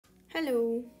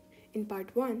Hello! In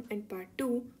part 1 and part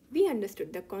 2, we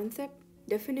understood the concept,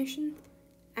 definitions,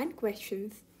 and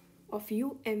questions of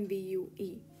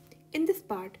UMVUE. In this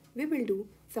part, we will do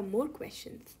some more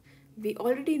questions. We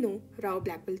already know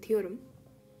Rao-Blackwell theorem.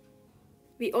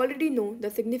 We already know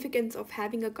the significance of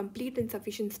having a complete and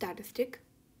sufficient statistic.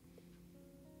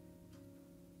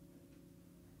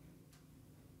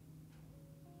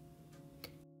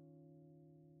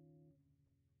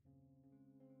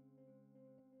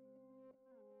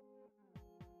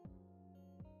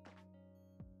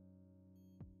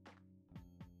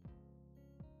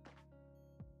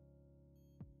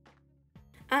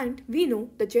 And we know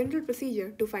the general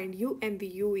procedure to find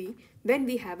UMVUE when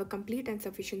we have a complete and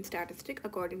sufficient statistic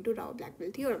according to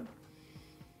Rao-Blackwell theorem.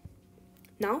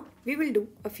 Now we will do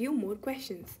a few more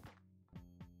questions.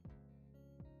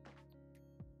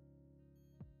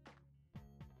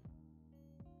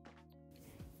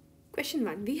 Question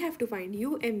 1. We have to find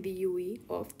UMVUE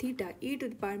of theta e to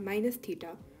the power minus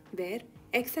theta, where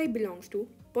xi belongs to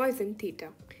Poisson theta.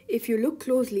 If you look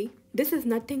closely, this is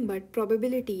nothing but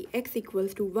probability x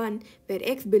equals to 1, where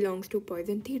x belongs to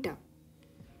Poisson theta.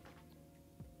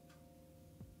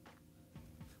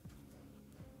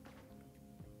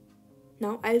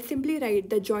 Now I'll simply write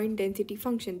the joint density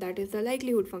function, that is the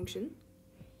likelihood function.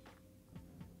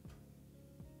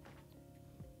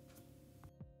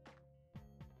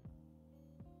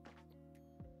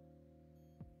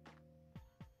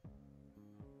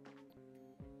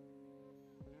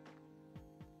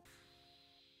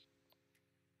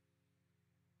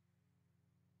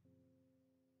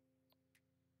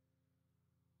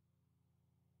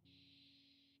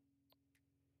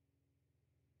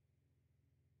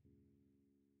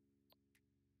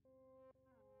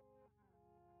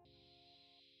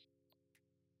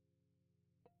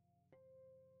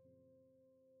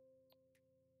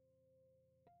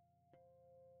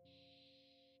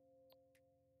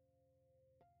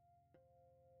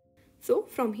 So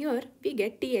from here we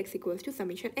get Tx equals to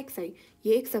summation xi.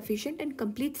 ये एक sufficient and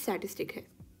complete statistic है.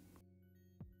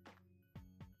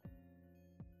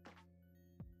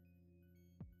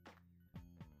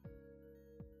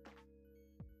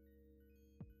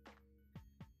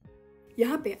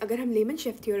 यहाँ पे अगर हम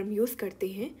lemon-chef theorem use करते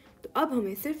हैं तो अब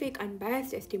हमें सिर्फ एक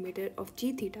unbiased estimator of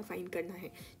ji theta find करना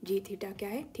है. जी थीटा क्या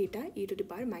है? Theta E to the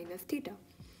power minus theta.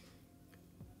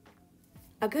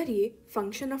 अगर ये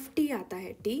फंक्शन ऑफ टी आता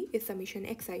है, T is summation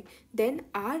x I, then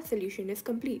are solution is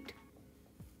complete.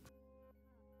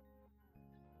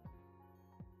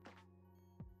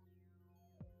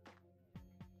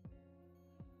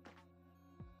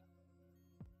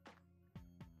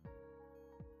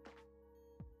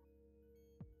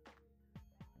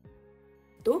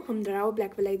 तो हम राव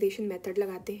ब्लैकवेलाइजेशन मेथड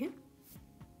लगाते हैं.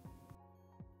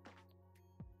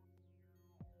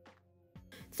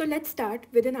 So let's start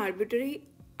with an arbitrary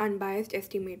unbiased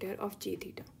estimator of g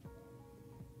theta.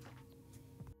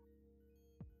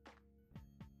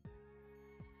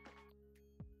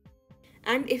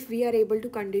 And if we are able to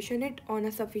condition it on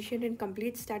a sufficient and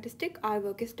complete statistic, our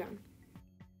work is done.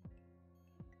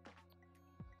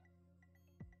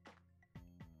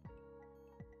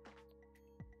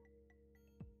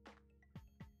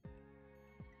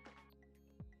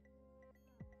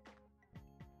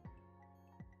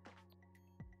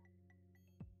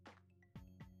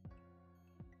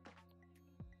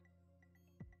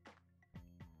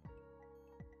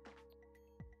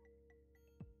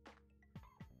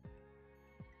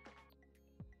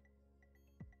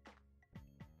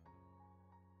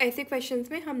 ऐसे questions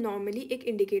में हम normally एक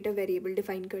indicator variable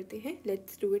define करते हैं.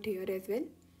 Let's do it here as well.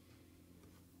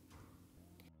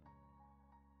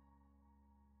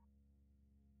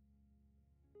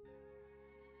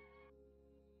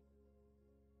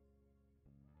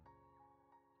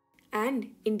 And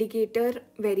indicator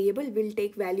variable will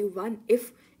take value 1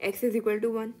 if x is equal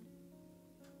to 1.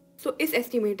 So इस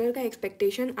estimator का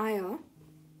expectation आया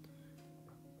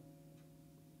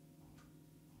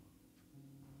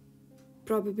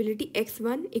probability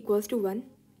x1 equals to 1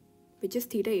 which is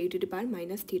theta e to the power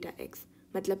minus theta x.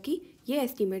 मतलब कि ये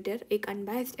estimator एक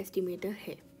unbiased estimator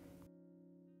है.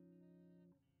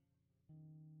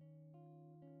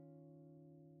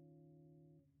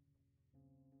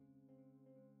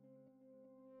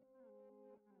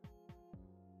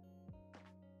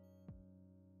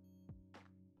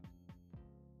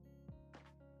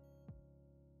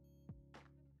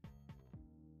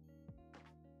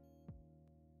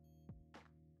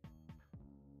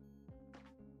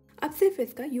 अब सिर्फ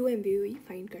इसका UMVUE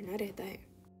फाइंड करना रहता है.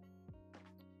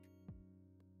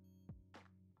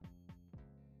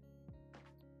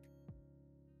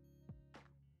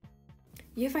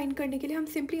 ये फाइंड करने के लिए हम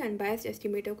सिंपली अनबायस्ड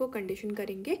एस्टिमेटर को कंडीशन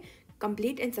करेंगे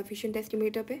कंप्लीट एंड सफिशिएंट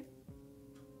एस्टिमेटर पे.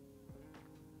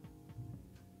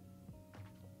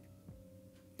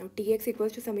 Now Tx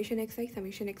equals to summation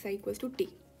xi equals to T.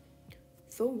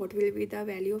 So what will be the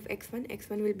value of x1?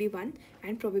 x1 will be 1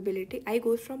 and probability I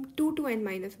goes from 2 to n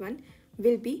minus 1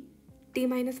 will be t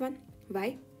minus 1. Why?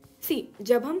 See,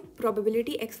 जब हम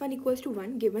probability x1 equals to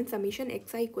 1 given summation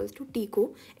xi equals to t को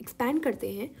expand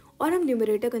करते हैं और हम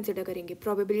numerator consider करेंगे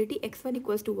probability x1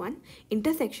 equals to 1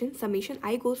 intersection summation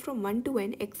I goes from 1 to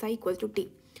n xi equals to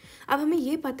t. अब हमें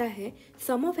ये पता है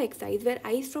sum of xi's where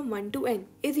I is from 1 to n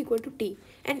is equal to t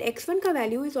and x1 का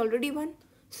value is already 1.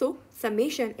 So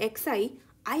summation xi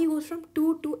I goes from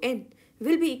 2 to n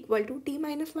will be equal to t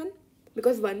minus 1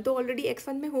 because 1 तो already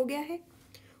x1 में हो गया है.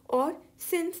 और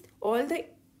since all the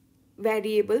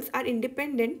variables are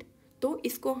independent तो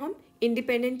इसको हम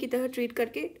independent की तरह treat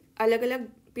करके अलग अलग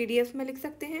PDFs में लिख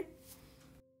सकते हैं.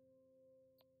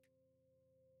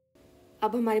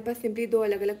 अब हमारे पास सिंपली दो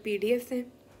अलग अलग PDFs हैं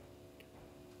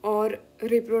और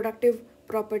reproductive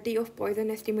property of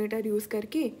poison estimator use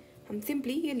करके हम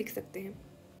सिंपली ये लिख सकते हैं.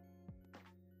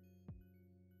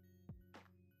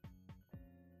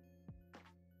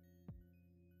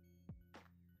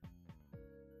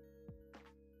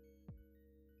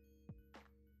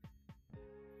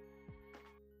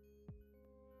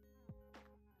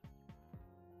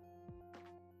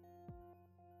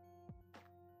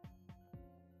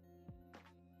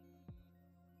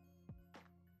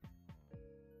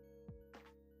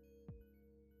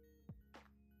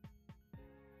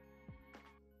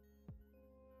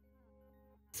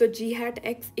 So g hat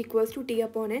x equals to t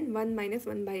upon n 1 minus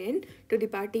 1 by n to the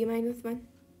power t minus 1,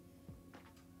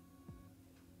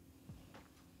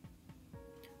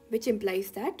 which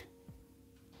implies that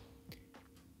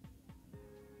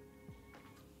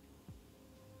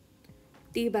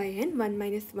t by n 1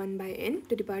 minus 1 by n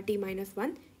to the power t minus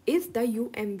 1 is the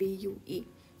UMVUE.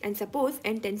 And suppose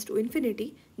n tends to infinity,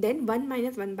 then 1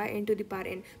 minus 1 by n to the power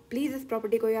n. Please इस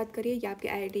property को याद करिए. ये आपके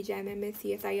IIT JAM MS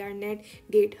CSIR net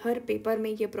get her paper में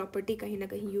ये property कहीं ना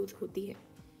कहीं यूज़ होती है.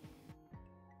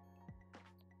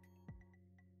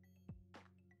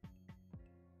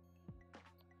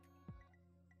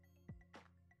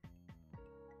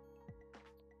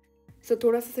 सो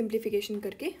थोड़ा सा सिंप्लीफिकेशन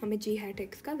करके हमें g hat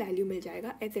x का वैल्यू मिल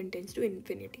जाएगा as n tends to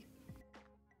infinity,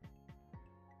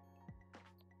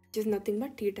 which is nothing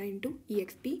but theta into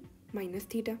exp minus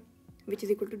theta, which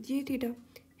is equal to g theta.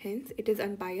 Hence, it is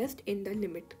unbiased in the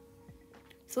limit.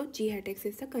 So, g hat x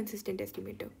is the consistent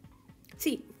estimator.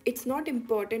 See, it's not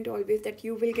important always that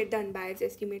you will get the unbiased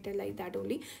estimator like that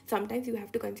only. Sometimes you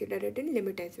have to consider it in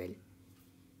limit as well.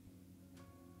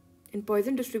 In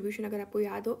Poisson distribution, अगर आपको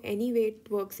याद हो, anyway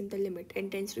it works in the limit. N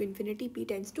tends to infinity, p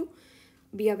tends to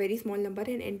be a very small number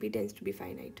and np tends to be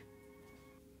finite.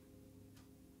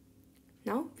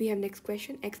 Now we have next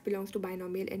question. X belongs to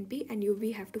binomial np and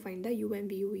we have to find the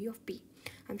UMVUE of p.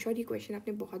 I'm sure ये question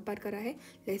आपने बहुत बार करा है.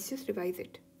 Let's just revise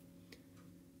it.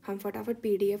 हम फटाफट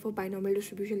PDF और binomial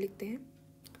distribution लिखते हैं.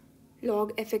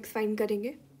 log fx फाइंड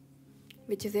करेंगे,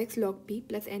 which is x log p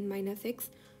plus n minus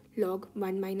x log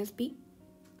 1 minus p.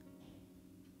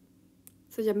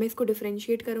 So जब मैं इसको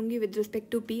differentiate करूँगी with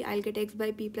respect to p, I'll get x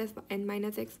by p plus n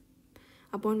minus x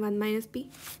upon 1 minus p.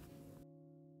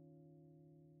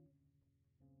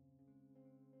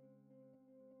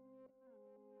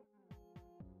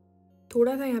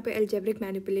 थोड़ा सा यहाँ पे algebraic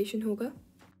manipulation होगा.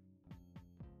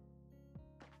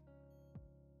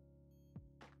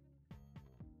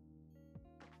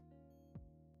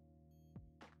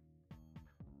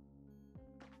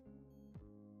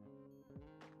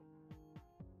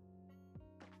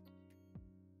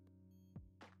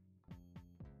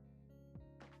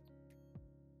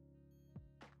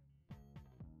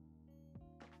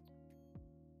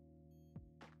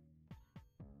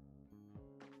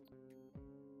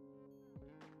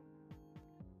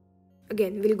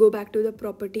 Again, we'll go back to the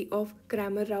property of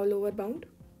Cramer-Rao lower bound.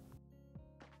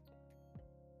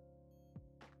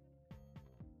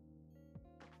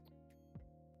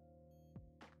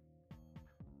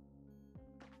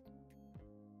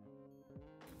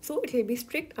 So it will be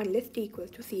strict unless t equals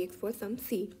to cx for some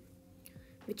c,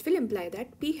 which will imply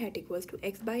that p hat equals to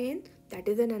x by n, that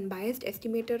is an unbiased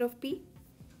estimator of p,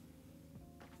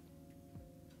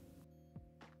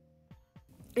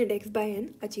 and x by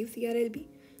n achieves CRLB.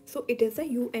 So it is a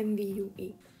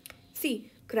UMVUE. See,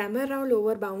 Cramer-Rao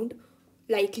lower bound,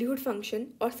 likelihood function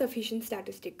और sufficient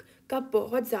statistic का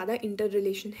बहुत ज़्यादा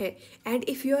interrelation है, and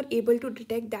if you are able to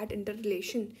detect that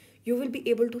interrelation, you will be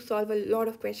able to solve a lot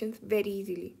of questions very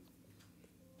easily.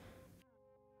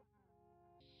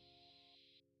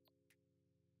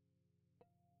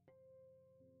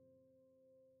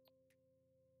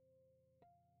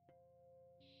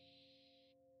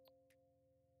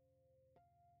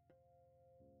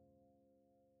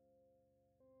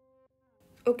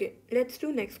 Okay, let's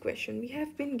do next question. We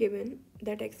have been given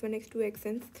that x1, x2,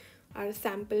 xn's are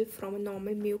sample from a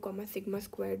normal mu comma sigma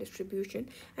square distribution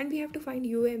and we have to find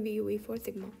u and vue for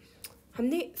sigma.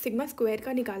 हमने sigma square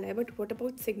का निकाला है, but what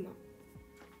about sigma?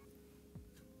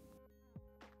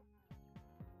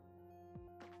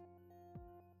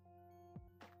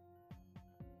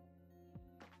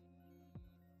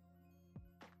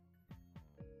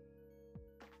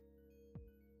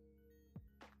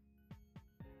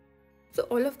 So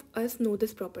all of us know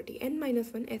this property, n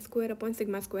minus 1 s square upon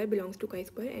sigma square belongs to chi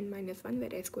square n minus 1,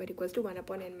 where s square equals to 1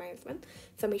 upon n minus 1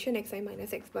 summation xi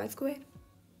minus x bar square.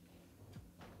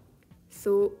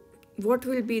 So what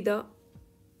will be the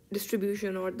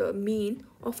distribution or the mean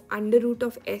of under root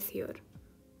of s here?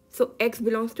 So x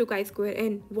belongs to chi square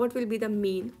n. What will be the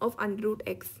mean of under root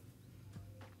x?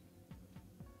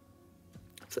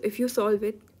 So if you solve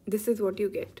it, this is what you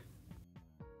get.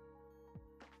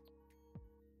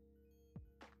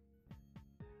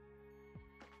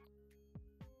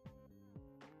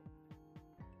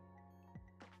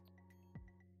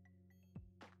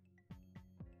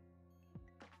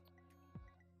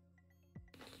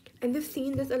 And we've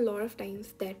seen this a lot of times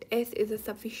that S is a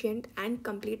sufficient and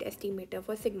complete estimator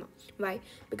for sigma. Why?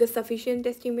 Because sufficient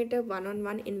estimator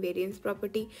one-on-one invariance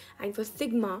property, and for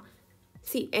sigma,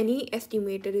 see, any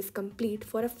estimator is complete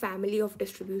for a family of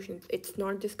distributions. It's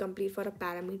not just complete for a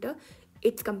parameter,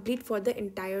 it's complete for the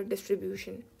entire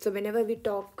distribution. So whenever we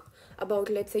talk about,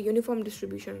 let's say, uniform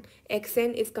distribution,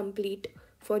 xn is complete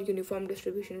for uniform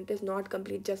distribution. It is not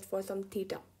complete just for some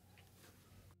theta.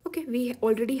 Okay, we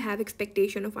already have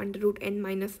expectation of under root n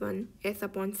minus 1 s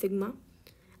upon sigma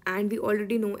and we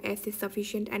already know s is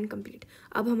sufficient and complete.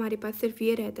 अब हमारे पास सिर्फ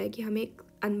ये रहता है कि हमें एक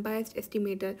unbiased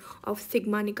estimator of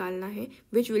sigma निकालना है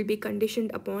which will be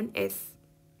conditioned upon s,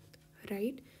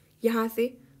 right? यहाँ से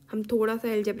हम थोड़ा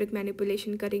सा algebraic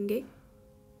manipulation करेंगे.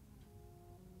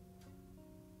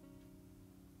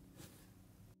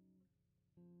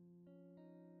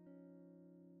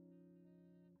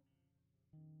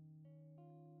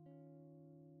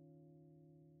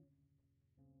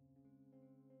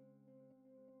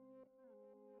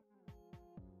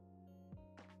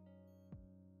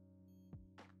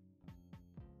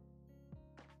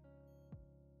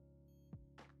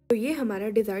 तो ये हमारा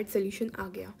डिज़ायर्ड सोल्यूशन आ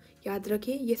गया. याद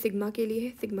रखिए ये सिग्मा के लिए है,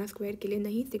 सिग्मा स्क्वायर के लिए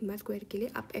नहीं. सिग्मा स्क्वायर के लिए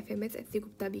आप FMS SC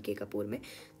Gupta BK Kapoor में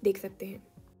देख सकते हैं.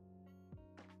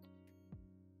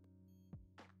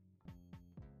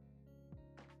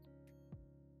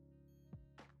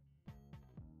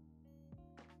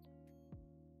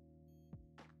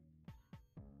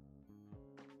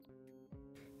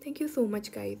 Thank you so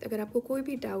much guys. अगर आपको कोई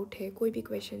भी डाउट है, कोई भी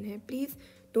क्वेश्चन है, please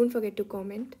don't forget to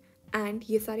comment. And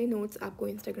ये सारे नोट्स आपको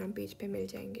इंस्टाग्राम पेज पे मिल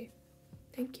जाएंगे.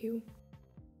 Thank you.